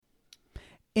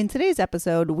In today's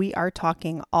episode, we are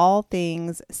talking all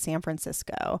things San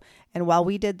Francisco. And while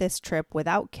we did this trip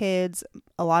without kids,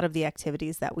 a lot of the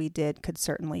activities that we did could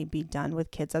certainly be done with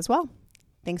kids as well.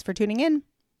 Thanks for tuning in.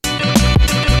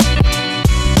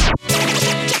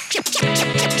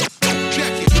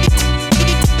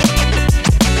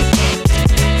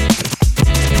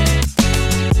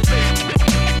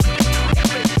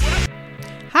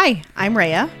 Hi, I'm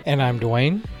Rhea. And I'm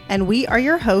Dwayne. And we are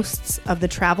your hosts of the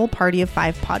Travel Party of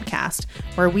Five podcast,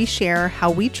 where we share how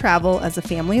we travel as a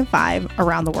family of five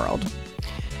around the world.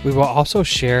 We will also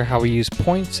share how we use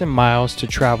points and miles to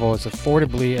travel as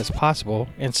affordably as possible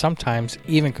and sometimes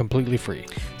even completely free.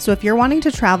 So if you're wanting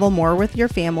to travel more with your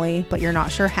family, but you're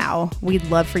not sure how, we'd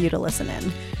love for you to listen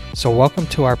in. So welcome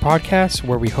to our podcast,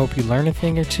 where we hope you learn a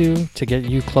thing or two to get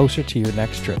you closer to your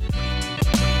next trip.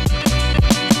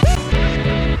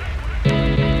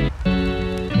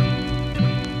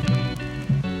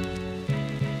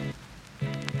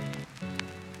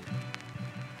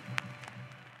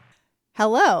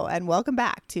 Hello, and welcome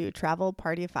back to Travel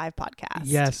Party of Five podcast.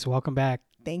 Yes, welcome back.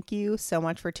 Thank you so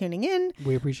much for tuning in.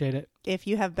 We appreciate it. If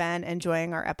you have been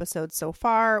enjoying our episodes so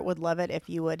far, would love it if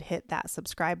you would hit that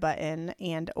subscribe button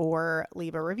and or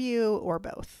leave a review or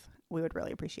both. We would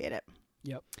really appreciate it.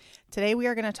 Yep. Today we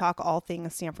are going to talk all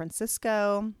things San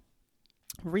Francisco.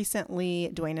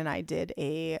 Recently, Dwayne and I did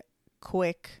a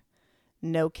quick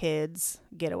no kids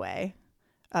getaway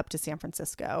up to San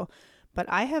Francisco. But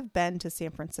I have been to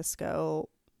San Francisco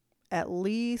at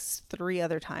least 3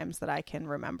 other times that I can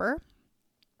remember.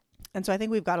 And so I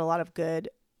think we've got a lot of good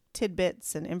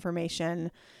tidbits and information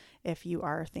if you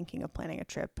are thinking of planning a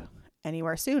trip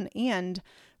anywhere soon. And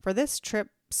for this trip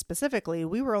specifically,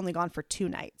 we were only gone for 2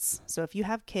 nights. So if you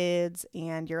have kids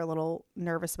and you're a little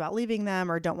nervous about leaving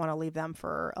them or don't want to leave them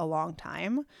for a long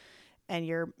time, and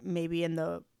you're maybe in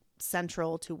the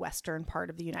central to western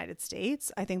part of the United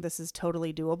States, I think this is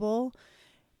totally doable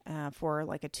for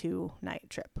like a 2-night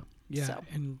trip. Yeah, so,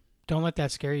 and don't let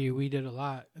that scare you. We did a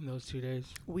lot in those 2 days.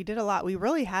 We did a lot. We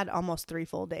really had almost 3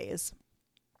 full days.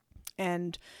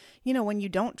 And, you know, when you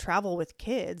don't travel with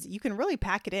kids, you can really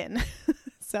pack it in.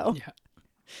 So,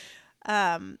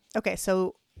 yeah. Okay,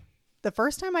 so the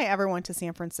first time I ever went to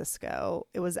San Francisco,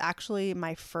 it was actually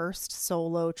my first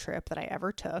solo trip that I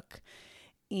ever took.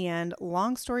 And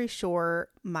long story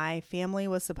short, my family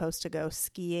was supposed to go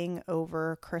skiing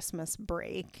over Christmas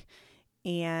break,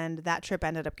 and that trip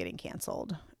ended up getting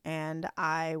canceled. And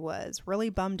I was really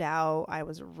bummed out. I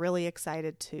was really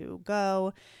excited to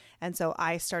go. And so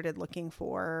I started looking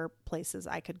for places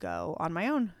I could go on my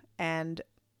own. And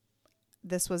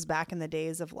this was back in the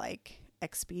days of like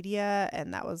Expedia,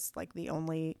 and that was like the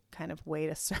only kind of way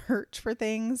to search for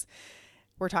things.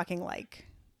 We're talking like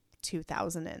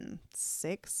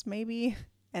 2006 maybe.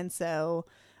 And so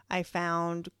I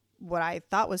found what I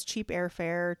thought was cheap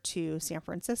airfare to San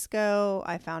Francisco.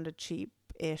 I found a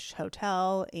cheap-ish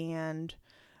hotel and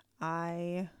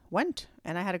I went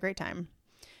and I had a great time.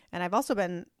 And I've also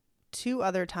been 2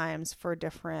 other times for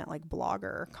different like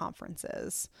blogger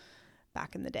conferences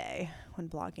back in the day when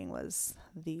blogging was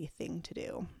the thing to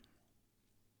do.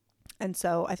 And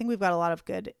so I think we've got a lot of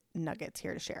good nuggets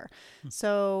here to share.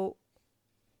 So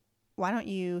why don't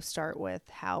you start with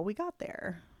how we got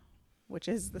there, which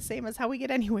is the same as how we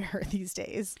get anywhere these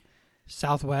days.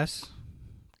 Southwest,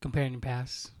 Companion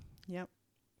Pass. Yep.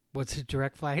 What's a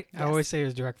direct flight? Yes. I always say it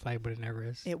was direct flight, but it never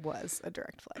is. It was a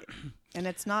direct flight. And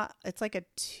it's like a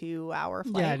 2-hour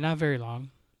flight. Yeah, not very long.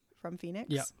 From Phoenix?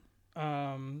 Yeah.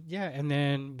 Yeah, and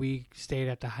then we stayed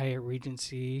at the Hyatt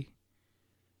Regency,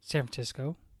 San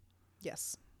Francisco.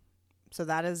 Yes. So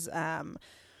that is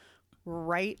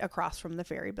right across from the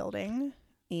Ferry Building,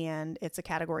 and it's a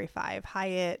Category 5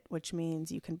 Hyatt, which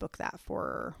means you can book that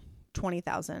for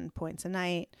 20,000 points a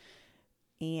night.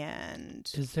 And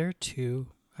is there 2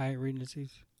 Hyatt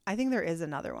Regencies? I think there is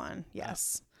another one,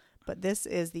 yes. But this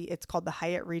is it's called the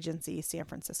Hyatt Regency San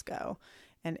Francisco,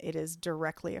 and it is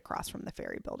directly across from the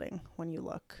Ferry Building when you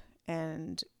look.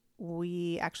 And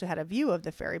we actually had a view of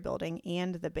the Ferry Building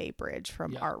and the Bay Bridge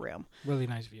from our room. Really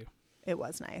nice view. It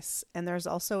was nice. And there's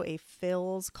also a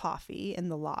Phil's Coffee in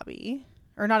the lobby,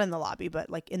 or not in the lobby, but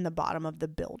like in the bottom of the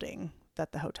building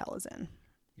that the hotel is in.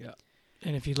 Yeah.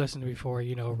 And if you listened before,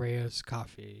 you know Rhea's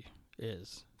coffee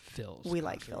is Phil's. We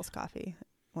like Phil's Coffee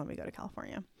when we go to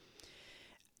California.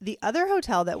 The other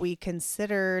hotel that we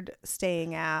considered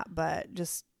staying at, but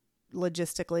just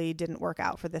logistically didn't work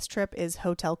out for this trip, is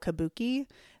Hotel Kabuki.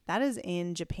 That is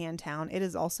in Japantown. It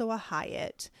is also a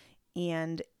Hyatt.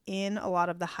 And in a lot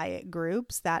of the Hyatt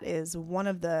groups, that is one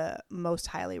of the most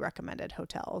highly recommended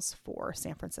hotels for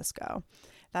San Francisco.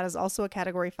 That is also a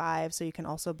category 5. So you can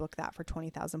also book that for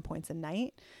 20,000 points a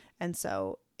night. And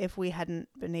so if we hadn't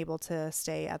been able to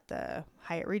stay at the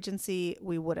Hyatt Regency,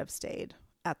 we would have stayed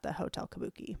at the Hotel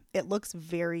Kabuki. It looks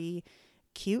very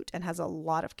cute and has a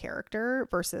lot of character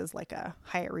versus like a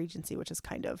Hyatt Regency, which is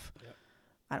kind of,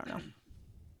 I don't know,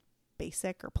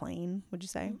 basic or plain, would you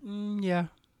say? Yeah.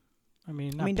 I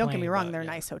mean, don't get me wrong. They're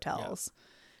nice hotels. Yeah.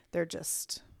 They're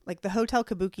just like the Hotel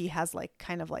Kabuki has like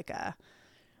kind of like a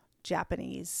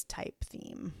Japanese type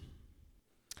theme.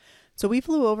 So we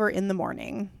flew over in the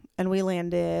morning and we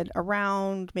landed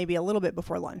around maybe a little bit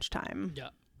before lunchtime. Yeah.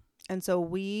 And so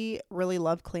we really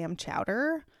love clam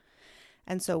chowder.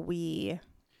 And so we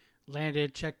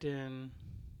landed, checked in,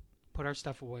 put our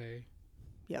stuff away.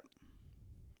 Yep.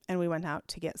 And we went out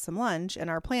to get some lunch, and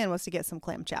our plan was to get some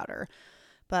clam chowder.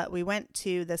 But we went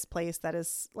to this place that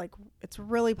is like, it's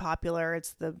really popular.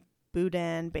 It's the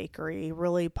Boudin Bakery,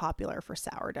 really popular for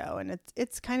sourdough. And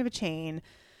it's kind of a chain,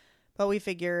 but we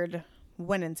figured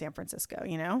when in San Francisco,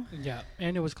 you know? Yeah.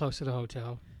 And it was close to the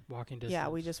hotel, walking distance. Yeah,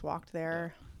 we just walked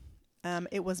there. Yeah.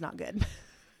 It was not good.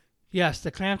 Yes,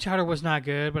 the clam chowder was not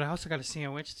good, but I also got a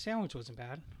sandwich. The sandwich wasn't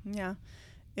bad. Yeah.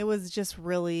 It was just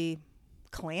really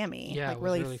clammy, like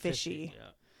really fishy. Yeah.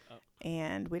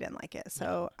 And we didn't like it.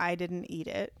 So I didn't eat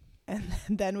it. And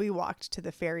then we walked to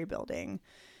the ferry building.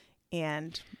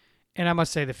 And I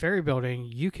must say, the ferry building,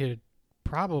 you could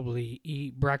probably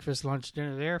eat breakfast, lunch,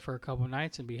 dinner there for a couple of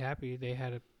nights and be happy. They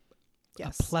had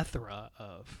a plethora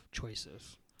of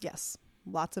choices. Yes.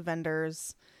 Lots of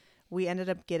vendors. We ended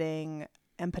up getting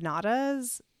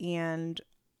empanadas, and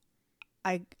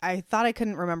I thought I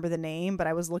couldn't remember the name, but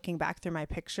I was looking back through my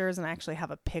pictures and I actually have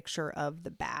a picture of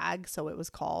the bag. So it was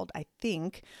called, I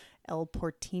think, El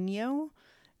Porteño,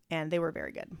 and they were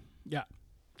very good. Yeah,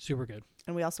 super good.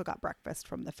 And we also got breakfast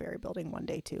from the ferry building one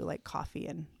day too, like coffee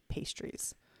and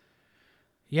pastries.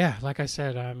 Yeah, like I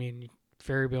said, I mean,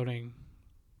 ferry building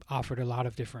offered a lot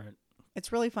of different.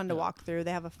 It's really fun to walk through.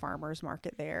 They have a farmer's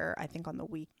market there, I think on the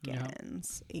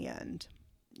weekends. Yeah. And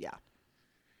yeah.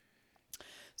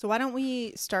 So why don't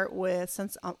we start with,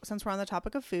 since we're on the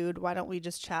topic of food, why don't we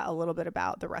just chat a little bit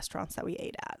about the restaurants that we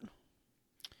ate at?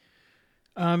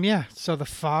 Yeah. So the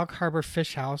Fog Harbor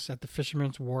Fish House at the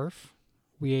Fisherman's Wharf,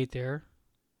 we ate there.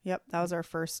 Yep. That was our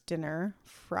first dinner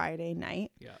Friday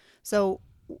night. Yeah. So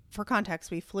for context,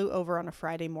 we flew over on a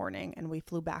Friday morning and we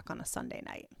flew back on a Sunday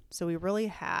night. So we really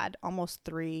had almost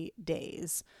 3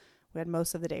 days. We had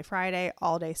most of the day Friday,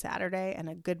 all day Saturday, and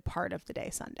a good part of the day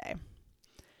Sunday.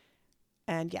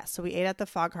 And yes, so we ate at the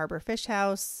Fog Harbor Fish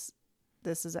House.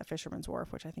 This is at Fisherman's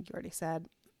Wharf, which I think you already said.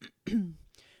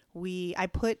 I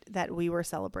put that we were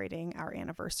celebrating our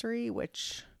anniversary,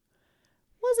 which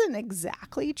wasn't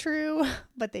exactly true,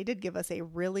 but they did give us a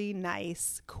really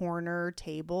nice corner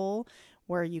table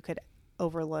where you could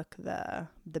overlook the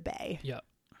bay. Yeah.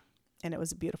 And it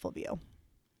was a beautiful view.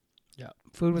 Yeah.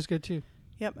 Food was good too.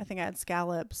 Yep. I think I had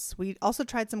scallops. We also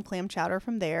tried some clam chowder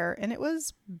from there, and it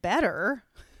was better.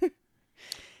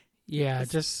 Yeah. It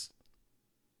just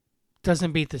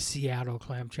doesn't beat the Seattle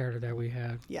clam chowder that we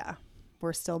had. Yeah.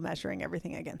 We're still measuring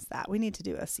everything against that. We need to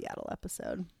do a Seattle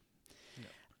episode.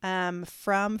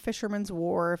 From Fisherman's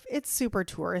Wharf, it's super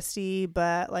touristy,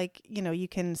 but like, you know, you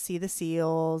can see the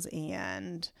seals,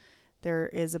 and there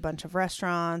is a bunch of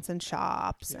restaurants and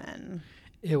shops. Yeah. And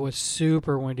it was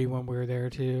super windy when we were there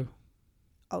too.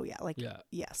 Oh yeah. Like,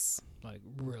 yes. Like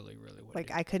really, really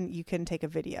windy. Like you couldn't take a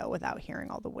video without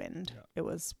hearing all the wind. Yeah. It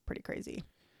was pretty crazy.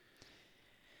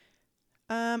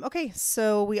 Okay.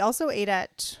 So we also ate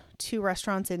at 2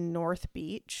 restaurants in North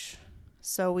Beach.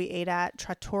 So we ate at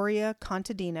Trattoria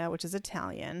Contadina, which is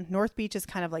Italian. North Beach is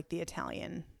kind of like the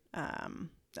Italian,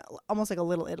 almost like a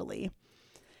Little Italy.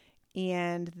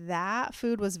 And that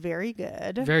food was very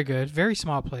good. Very good. Very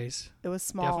small place. It was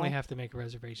small. Definitely have to make a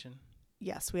reservation.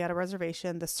 Yes, we had a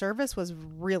reservation. The service was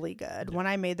really good. Yeah. When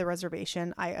I made the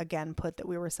reservation, I again put that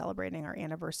we were celebrating our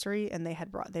anniversary, and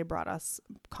they brought us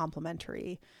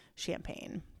complimentary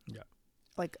champagne. Yeah.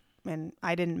 And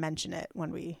I didn't mention it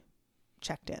when we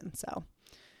checked in. So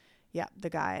yeah, the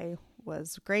guy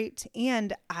was great.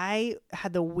 And I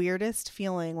had the weirdest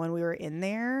feeling when we were in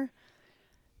there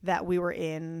that we were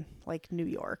in like New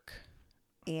York,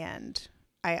 and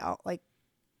I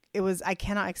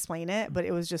cannot explain it, but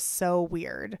it was just so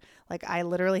weird. Like I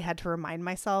literally had to remind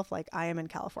myself, like, I am in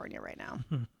California right now.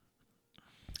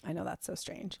 I know that's so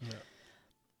strange.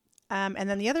 Yeah. And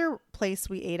then the other place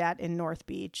we ate at in North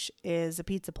Beach is a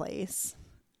pizza place.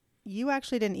 You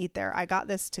actually didn't eat there. I got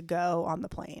this to go on the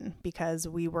plane because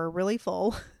we were really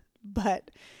full,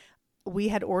 but we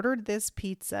had ordered this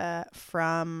pizza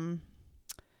from,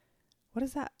 what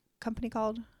is that company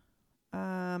called?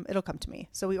 It'll come to me.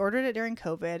 So we ordered it during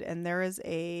COVID, and there is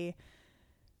an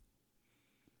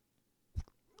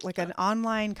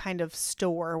online kind of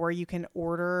store where you can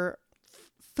order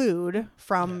food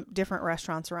from different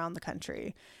restaurants around the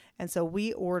country. And so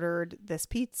we ordered this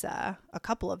pizza, a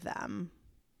couple of them,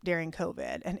 during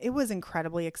COVID, and it was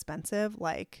incredibly expensive.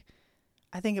 Like,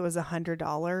 I think it was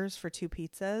 $100 for 2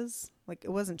 pizzas. Like,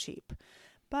 it wasn't cheap,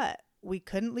 but we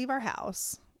couldn't leave our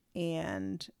house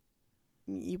and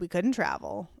we couldn't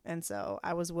travel. And so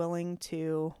I was willing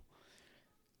to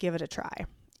give it a try.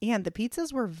 And the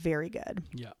pizzas were very good.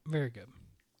 Yeah, very good.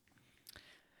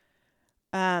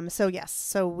 So yes,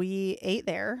 so we ate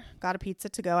there, got a pizza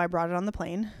to go. I brought it on the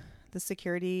plane. The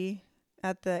security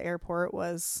at the airport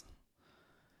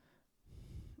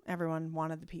everyone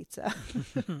wanted the pizza.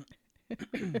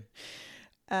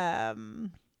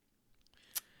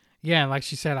 Yeah, like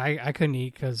she said, I couldn't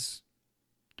eat because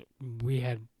we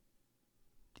had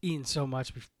eaten so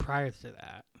much prior to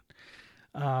that.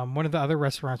 One of the other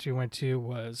restaurants we went to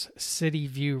was City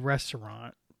View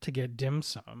Restaurant to get dim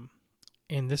sum.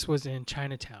 And this was in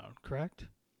Chinatown, correct?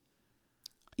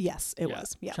 Yes, it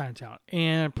was. Yeah. Chinatown.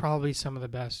 And probably some of the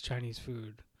best Chinese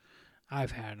food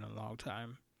I've had in a long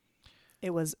time. It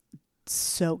was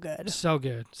so good. So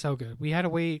good. So good. We had to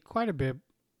wait quite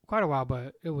a while,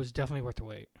 but it was definitely worth the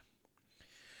wait.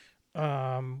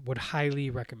 Would highly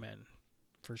recommend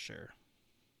for sure.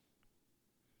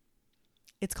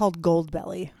 It's called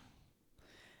Goldbelly.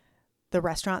 The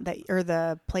restaurant or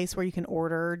the place where you can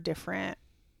order different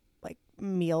like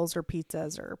meals or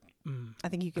pizzas or I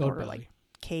think you can order like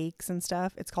cakes and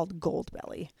stuff. It's called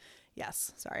Goldbelly.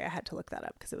 Yes. Sorry, I had to look that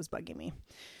up because it was bugging me.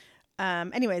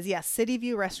 Anyways, yes, City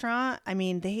View Restaurant. I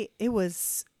mean, it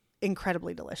was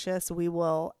incredibly delicious. We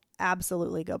will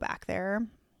absolutely go back there.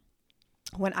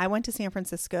 When I went to San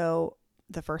Francisco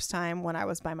the first time when I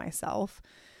was by myself,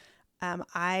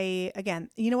 again,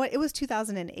 you know what? It was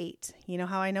 2008. You know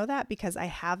how I know that? Because I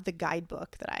have the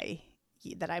guidebook that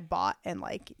I bought and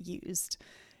like used.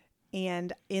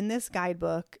 And in this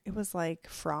guidebook, it was like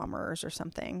Frommer's or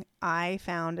something. I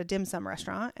found a dim sum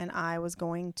restaurant and I was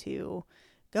going to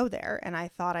go there and I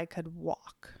thought I could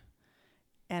walk.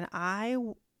 And I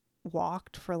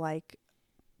walked for like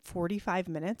 45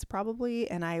 minutes probably,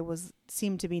 and I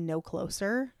seemed to be no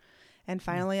closer. And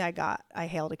finally I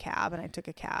hailed a cab and I took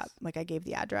a cab. Like, I gave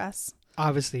the address.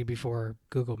 Obviously before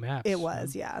Google Maps. It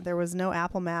was, yeah. There was no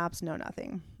Apple Maps, no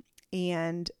nothing.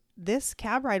 And this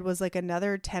cab ride was like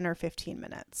another 10 or 15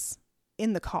 minutes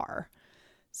in the car.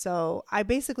 So I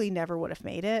basically never would have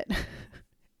made it.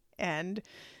 And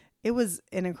it was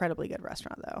an incredibly good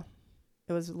restaurant though.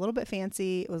 It was a little bit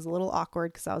fancy. It was a little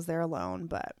awkward because I was there alone,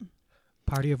 but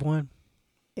party of one.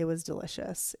 It was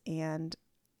delicious. And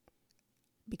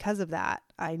because of that,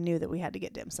 I knew that we had to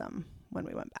get dim sum when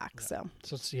we went back. Yeah.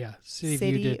 So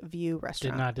City View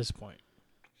Restaurant did not disappoint.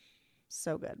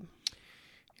 So good.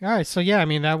 All right. So yeah, I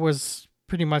mean, that was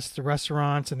pretty much the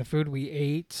restaurants and the food we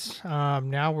ate.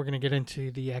 Now we're going to get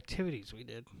into the activities we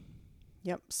did.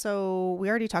 Yep. So we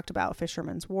already talked about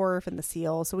Fisherman's Wharf and the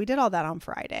Seal. So we did all that on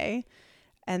Friday.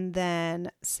 And then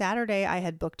Saturday, I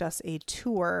had booked us a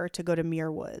tour to go to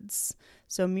Muir Woods.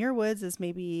 So Muir Woods is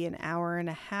maybe an hour and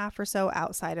a half or so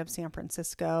outside of San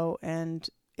Francisco. And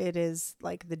it is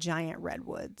like the giant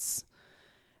redwoods.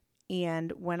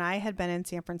 And when I had been in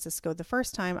San Francisco the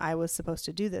first time, I was supposed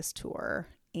to do this tour.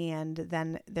 And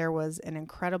then there was an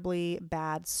incredibly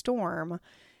bad storm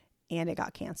and it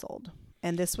got canceled.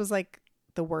 And this was like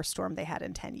the worst storm they had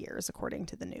in 10 years, according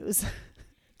to the news.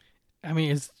 I mean,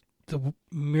 is the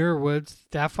Muir Woods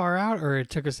that far out, or it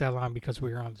took us that long because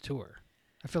we were on the tour?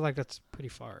 I feel like that's pretty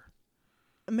far.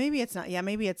 Maybe it's not. Yeah,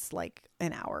 maybe it's like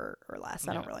an hour or less.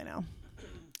 I don't really know.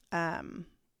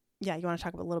 Yeah, you want to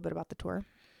talk a little bit about the tour?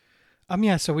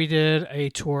 Yeah, so we did a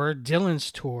tour,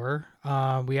 Dylan's tour.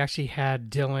 We actually had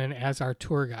Dylan as our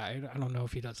tour guide. I don't know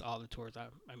if he does all the tours.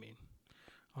 I mean,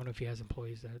 I don't know if he has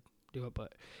employees that do it,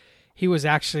 but he was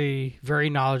actually very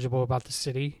knowledgeable about the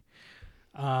city.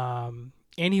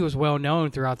 And he was well known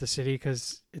throughout the city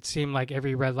because it seemed like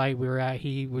every red light we were at,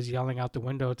 he was yelling out the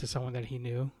window to someone that he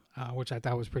knew, which I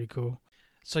thought was pretty cool.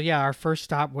 So yeah, our first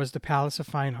stop was the Palace of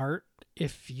Fine Art.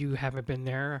 If you haven't been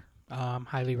there,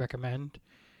 highly recommend.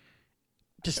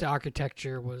 Just the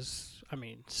architecture was,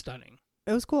 stunning.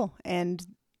 It was cool. And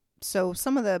so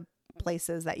some of the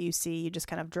places that you see, you just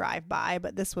kind of drive by,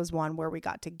 but this was one where we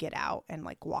got to get out and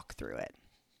like walk through it.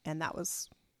 And it was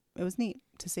neat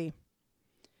to see.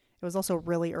 It was also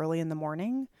really early in the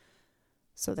morning,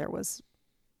 so there was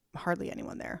hardly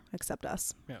anyone there except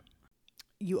us. Yeah.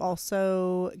 You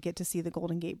also get to see the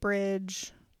Golden Gate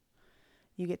Bridge.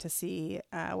 You get to see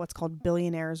what's called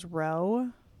Billionaire's Row,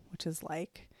 which is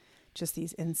like just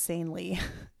these insanely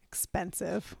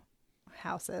expensive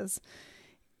houses.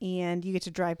 And you get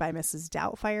to drive by Mrs.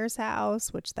 Doubtfire's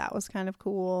house, which that was kind of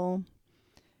cool.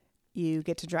 You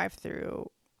get to drive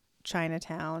through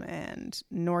Chinatown and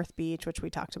North Beach, which we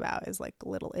talked about is like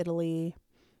Little Italy.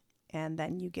 And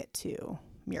then you get to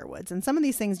Muir Woods. And some of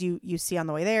these things you see on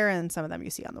the way there, and some of them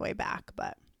you see on the way back.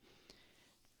 But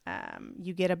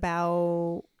you get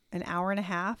about an hour and a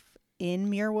half in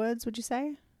Muir Woods, would you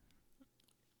say?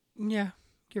 Yeah,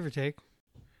 give or take.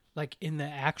 Like in the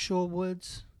actual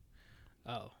woods?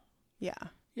 Oh. Yeah.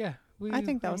 Yeah. I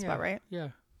think that was about right. Yeah.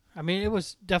 I mean, it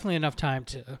was definitely enough time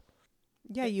to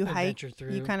you hike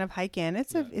through. You kind of hike in.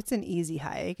 It's an easy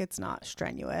hike. It's not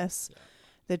strenuous. Yeah.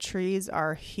 The trees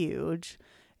are huge.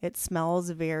 It smells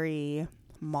very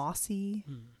mossy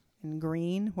and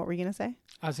green. What were you going to say?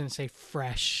 I was going to say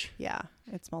fresh. Yeah,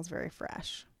 it smells very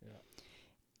fresh.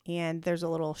 Yeah. And there's a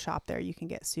little shop there. You can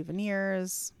get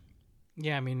souvenirs.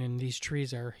 Yeah, I mean, and these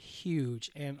trees are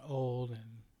huge and old.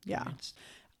 And yeah.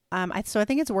 So I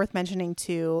think it's worth mentioning,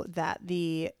 too, that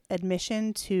the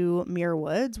admission to Muir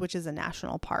Woods, which is a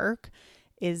national park,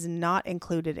 is not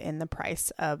included in the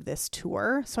price of this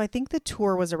tour. So I think the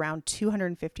tour was around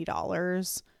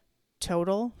 $250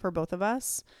 total for both of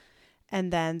us.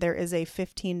 And then there is a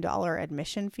 $15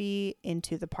 admission fee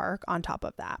into the park on top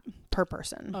of that per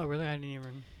person. Oh, really?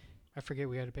 I forget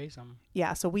we had to pay something.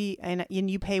 Yeah. So and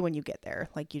you pay when you get there.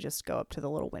 Like you just go up to the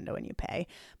little window and you pay.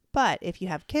 But if you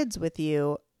have kids with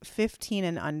you, 15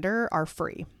 and under are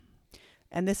free.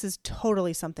 And this is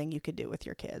totally something you could do with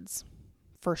your kids.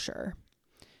 For sure.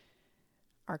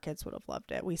 Our kids would have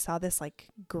loved it. We saw this like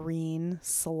green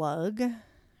slug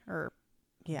or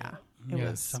it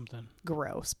was something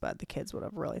gross, but the kids would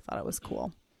have really thought it was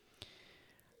cool.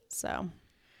 So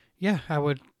yeah, I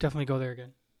would definitely go there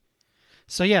again.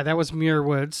 So yeah, that was Muir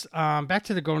Woods. Back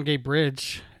to the Golden Gate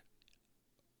Bridge.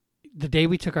 The day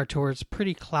we took our tour, it's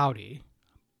pretty cloudy,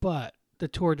 but the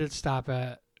tour did stop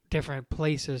at different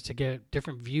places to get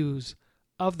different views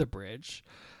of the bridge.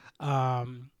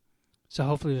 So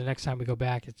hopefully the next time we go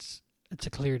back, it's a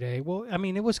clear day. Well, I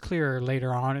mean, it was clearer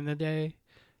later on in the day.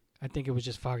 I think it was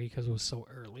just foggy because it was so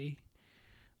early.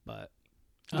 But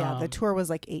yeah, the tour was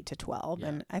like 8 to 12,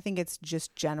 and I think it's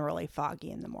just generally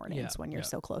foggy in the mornings when you're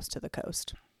so close to the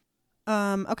coast.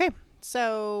 Okay,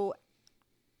 so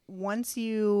once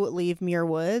you leave Muir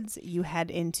Woods, you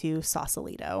head into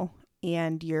Sausalito,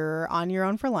 and you're on your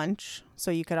own for lunch.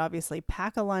 So you could obviously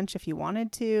pack a lunch if you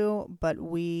wanted to, but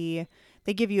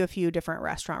they give you a few different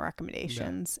restaurant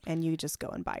recommendations, and you just go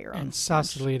and buy your own. And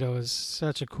Sausalito is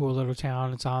such a cool little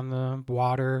town. It's on the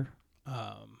water.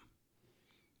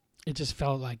 It just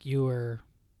felt like you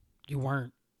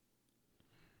weren't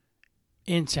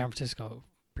in San Francisco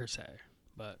per se,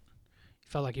 but you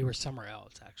felt like you were somewhere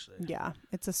else, actually. Yeah,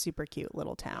 it's a super cute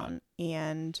little town.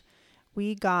 And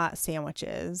we got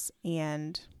sandwiches,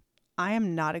 and I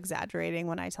am not exaggerating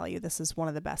when I tell you this is one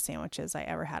of the best sandwiches I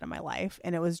ever had in my life.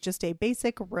 And it was just a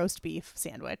basic roast beef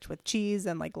sandwich with cheese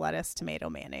and like lettuce,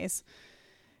 tomato, mayonnaise.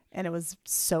 And it was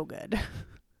so good.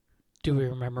 Do we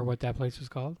remember what that place was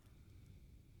called?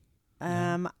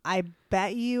 I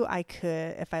bet you I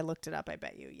could, if I looked it up, I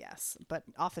bet you yes. But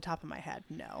off the top of my head,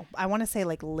 no. I want to say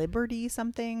like Liberty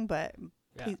something, but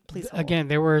please hold. Again,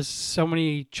 there were so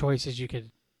many choices you could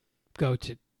go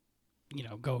to,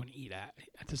 go and eat at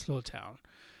this little town.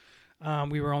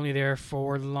 We were only there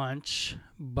for lunch,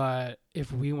 but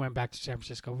if we went back to San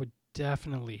Francisco, we'd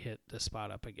definitely hit the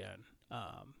spot up again.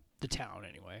 The town,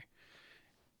 anyway.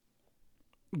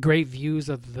 Great views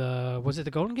of was it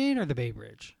the Golden Gate or the Bay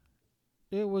Bridge?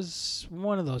 It was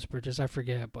one of those bridges. I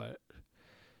forget, but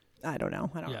I don't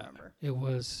know. I don't remember. It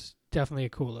was definitely a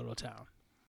cool little town.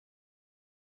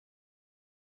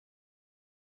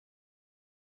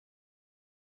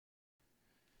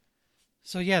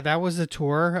 So yeah, that was the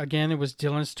tour. Again, it was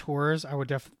Dylan's Tours. I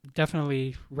would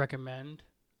definitely recommend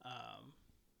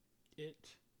it.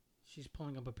 She's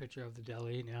pulling up a picture of the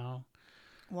deli now.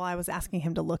 Well, I was asking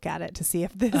him to look at it to see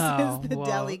if this is the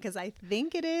deli, because I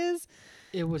think it is.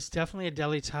 It was definitely a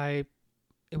deli type.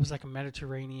 It was like a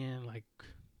Mediterranean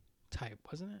type,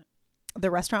 wasn't it?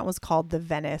 The restaurant was called the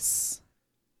Venice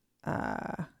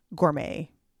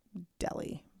Gourmet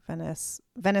Deli. Venice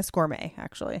Gourmet,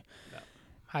 actually. Yeah.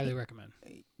 Highly recommend.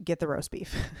 Get the roast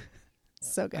beef.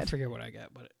 So good. I forget what I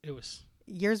got, but it was...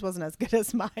 Yours wasn't as good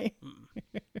as mine.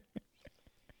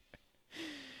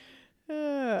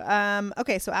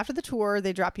 Okay, so after the tour,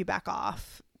 they drop you back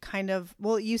off. Kind of,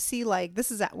 well, you see, like, this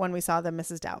is when we saw the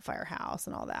Mrs. Doubtfire house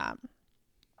and all that.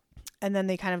 And then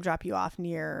they kind of drop you off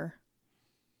near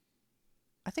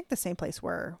I think the same place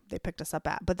where they picked us up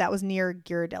at, but that was near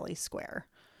Ghirardelli Square.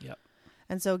 Yep.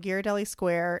 And so Ghirardelli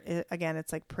Square, again,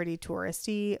 it's like pretty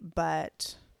touristy,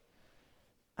 but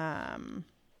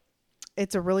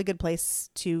it's a really good place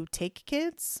to take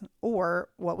kids. Or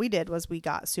what we did was we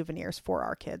got souvenirs for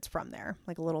our kids from there,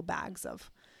 like little bags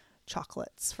of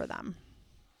chocolates for them.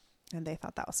 And they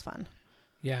thought that was fun.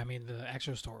 Yeah, I mean, the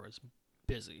actual store was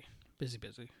busy.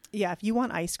 Yeah, if you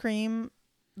want ice cream,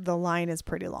 the line is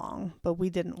pretty long, but we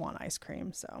didn't want ice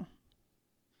cream, so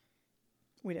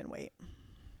we didn't wait.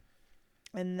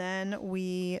 And then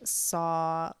we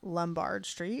saw Lombard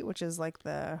Street, which is like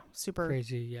the super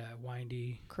crazy,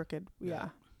 windy, crooked,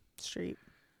 street.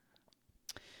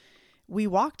 We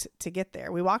walked to get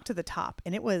there. We walked to the top,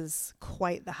 and it was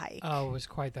quite the hike. Oh, it was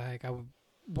quite the hike. I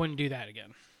wouldn't do that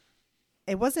again.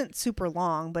 It wasn't super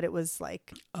long, but it was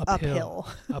like uphill.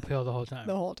 Uphill the whole time.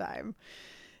 The whole time.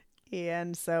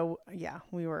 And so,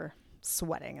 we were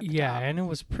sweating at the top. And it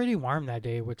was pretty warm that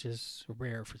day, which is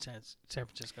rare for San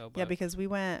Francisco. But yeah, because we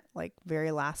went like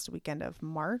very last weekend of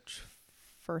March,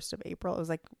 1st of April. It was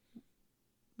like,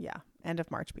 end of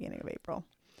March, beginning of April.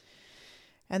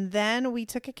 And then we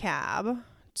took a cab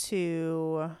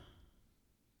to...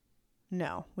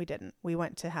 No, we didn't. We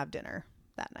went to have dinner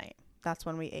that night. That's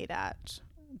when we ate at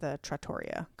the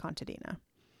Trattoria Contadina.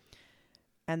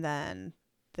 And then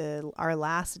our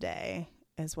last day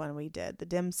is when we did the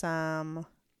dim sum,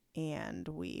 and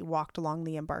we walked along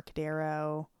the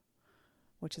Embarcadero,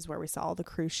 which is where we saw all the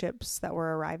cruise ships that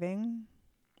were arriving.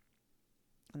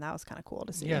 And that was kind of cool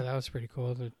to see. Yeah, that was pretty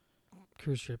cool. The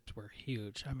cruise ships were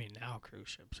huge. I mean, now cruise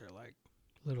ships are like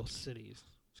little cities.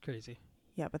 It's crazy.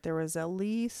 Yeah, but there was at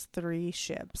least 3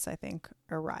 ships, I think,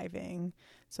 arriving.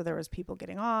 So there was people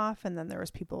getting off, and then there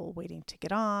was people waiting to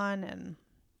get on, and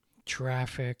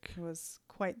traffic. It was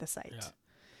quite the sight. Yeah.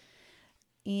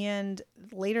 And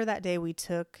later that day,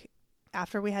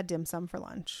 after we had dim sum for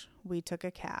lunch, we took a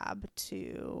cab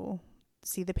to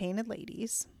see the Painted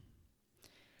Ladies.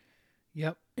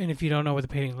 Yep. And if you don't know what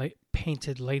the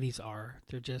Painted Ladies are,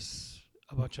 they're just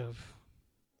a bunch of...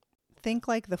 Think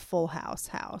like the Full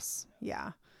House.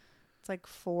 Yeah. It's like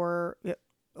 4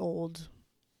 old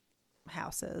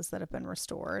houses that have been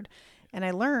restored. And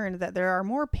I learned that there are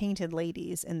more painted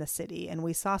ladies in the city, and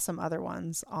we saw some other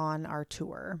ones on our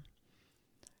tour.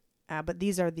 But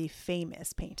these are the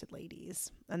famous Painted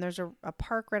Ladies. And there's a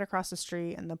park right across the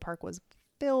street, and the park was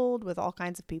filled with all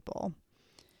kinds of people.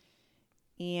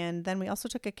 And then we also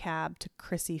took a cab to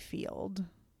Crissy Field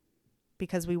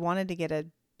because we wanted to get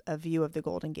a view of the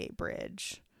Golden Gate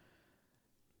Bridge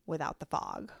without the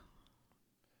fog.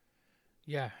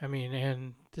 Yeah, I mean,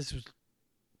 and there's a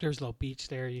little beach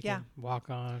there you can walk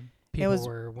on. People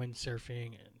were windsurfing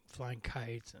and flying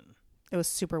kites, and it was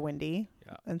super windy.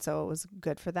 Yeah. And so it was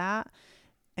good for that.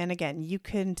 And again, you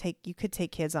could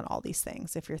take kids on all these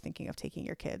things if you're thinking of taking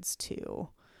your kids to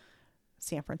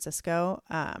San Francisco.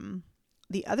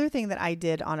 The other thing that I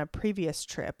did on a previous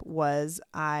trip was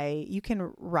you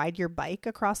can ride your bike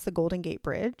across the Golden Gate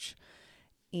Bridge.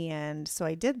 And so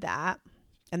I did that.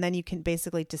 And then you can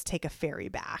basically just take a ferry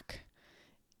back.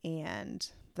 And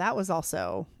that was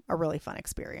also a really fun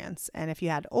experience. And if you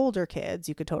had older kids,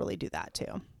 you could totally do that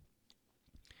too.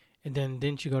 And then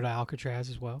didn't you go to Alcatraz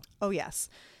as well? Oh, yes.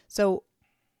 So,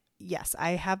 yes,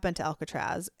 I have been to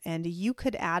Alcatraz, and you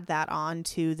could add that on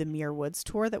to the Muir Woods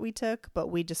tour that we took, but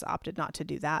we just opted not to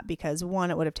do that because,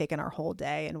 one, it would have taken our whole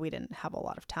day and we didn't have a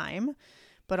lot of time,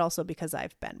 but also because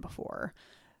I've been before.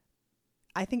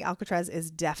 I think Alcatraz is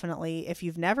definitely, if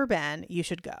you've never been, you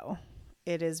should go.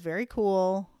 It is very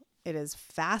cool. It is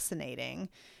fascinating.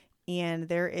 And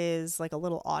there is like a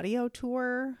little audio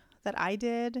tour that I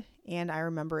did, and I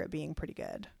remember it being pretty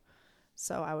good.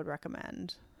 So I would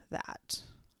recommend that.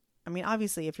 I mean,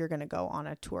 obviously, if you're going to go on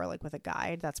a tour like with a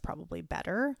guide, that's probably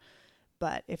better.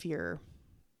 But if you're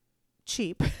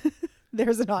cheap,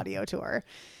 there's an audio tour.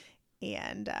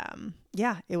 And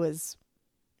it was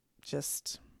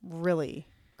just really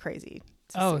crazy.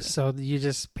 So you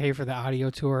just pay for the audio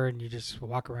tour and you just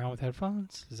walk around with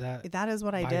headphones? That is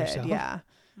what I did. Yourself? Yeah.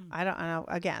 I don't know.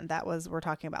 Again, we're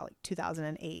talking about like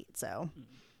 2008. So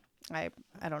I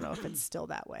don't know if it's still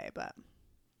that way, but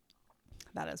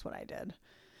that is what I did.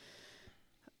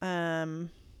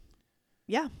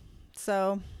 Yeah.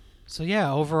 So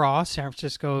yeah, overall, San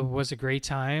Francisco was a great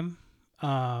time.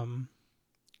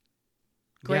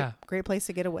 Great place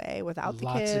to get away without the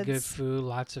kids. Lots of good food,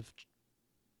 lots of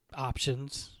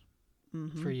options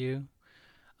for you.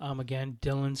 Again,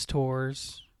 Dylan's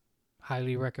Tours,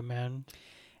 highly recommend.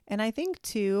 And I think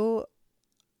too,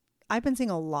 I've been seeing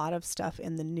a lot of stuff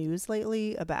in the news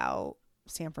lately about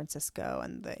San Francisco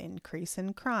and the increase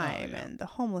in crime and the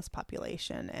homeless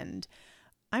population. And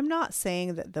I'm not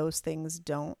saying that those things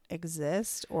don't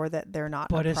exist or that they're not a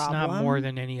problem. But it's not more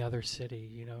than any other city,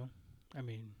 you know? I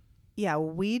mean... Yeah,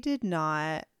 we did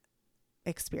not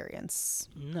experience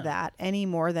that any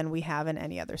more than we have in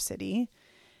any other city.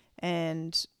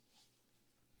 And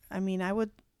I mean, I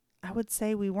would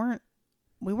say we weren't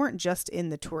just in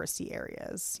the touristy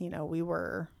areas. You know,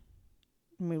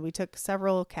 we took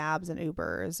several cabs and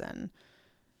Ubers, and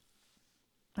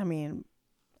I mean,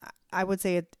 I would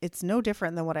say it's no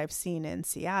different than what I've seen in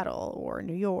Seattle or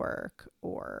New York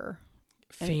or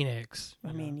Phoenix.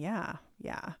 I mean, yeah.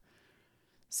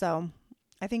 So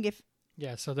I think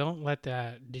so don't let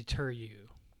that deter you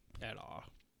at all.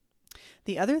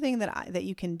 The other thing that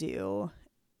you can do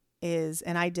is,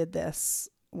 and I did this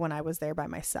when I was there by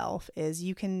myself, is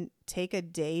you can take a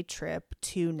day trip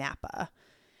to Napa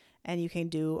and you can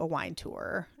do a wine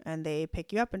tour, and they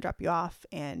pick you up and drop you off,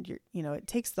 and it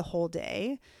takes the whole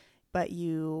day, but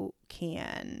you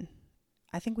can,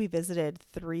 I think we visited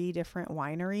 3 different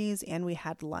wineries and we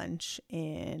had lunch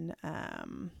in,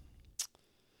 what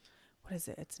is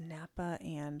it? It's Napa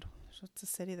and what's the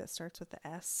city that starts with the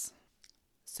S?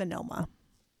 Sonoma.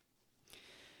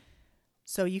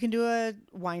 So you can do a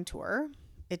wine tour.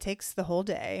 It takes the whole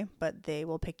day, but they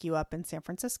will pick you up in San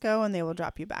Francisco and they will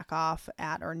drop you back off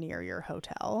at or near your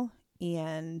hotel.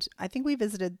 And I think we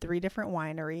visited 3 different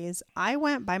wineries. I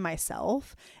went by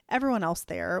myself. Everyone else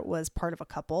there was part of a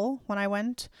couple when I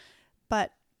went.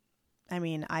 But I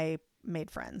mean, I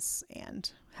made friends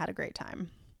and had a great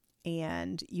time.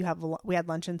 And we had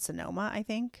lunch in Sonoma, I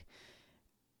think.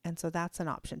 And so that's an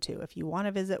option too. If you want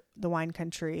to visit the wine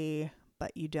country,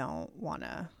 but you don't want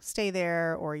to stay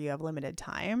there or you have limited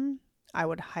time, I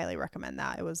would highly recommend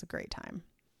that. It was a great time.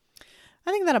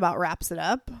 I think that about wraps it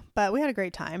up, but we had a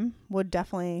great time. Would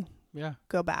definitely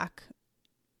go back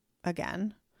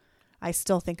again. I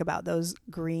still think about those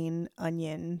green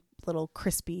onion little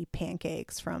crispy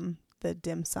pancakes from the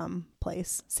dim sum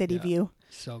place, City View.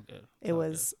 So good. It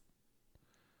was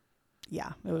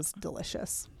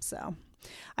delicious. So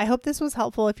I hope this was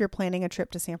helpful if you're planning a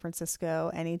trip to San Francisco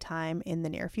anytime in the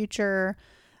near future.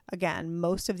 Again,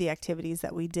 most of the activities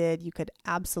that we did, you could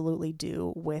absolutely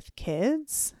do with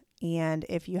kids. And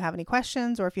if you have any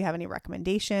questions or if you have any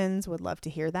recommendations, would love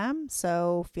to hear them.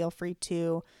 So feel free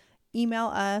to email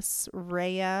us,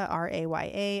 Raya,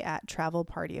 RAYA, at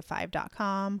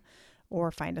travelpartyof5.com,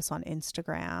 or find us on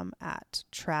Instagram at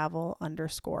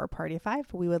travel_party of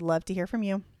 5. We would love to hear from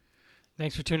you.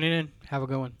 Thanks for tuning in. Have a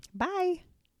good one. Bye.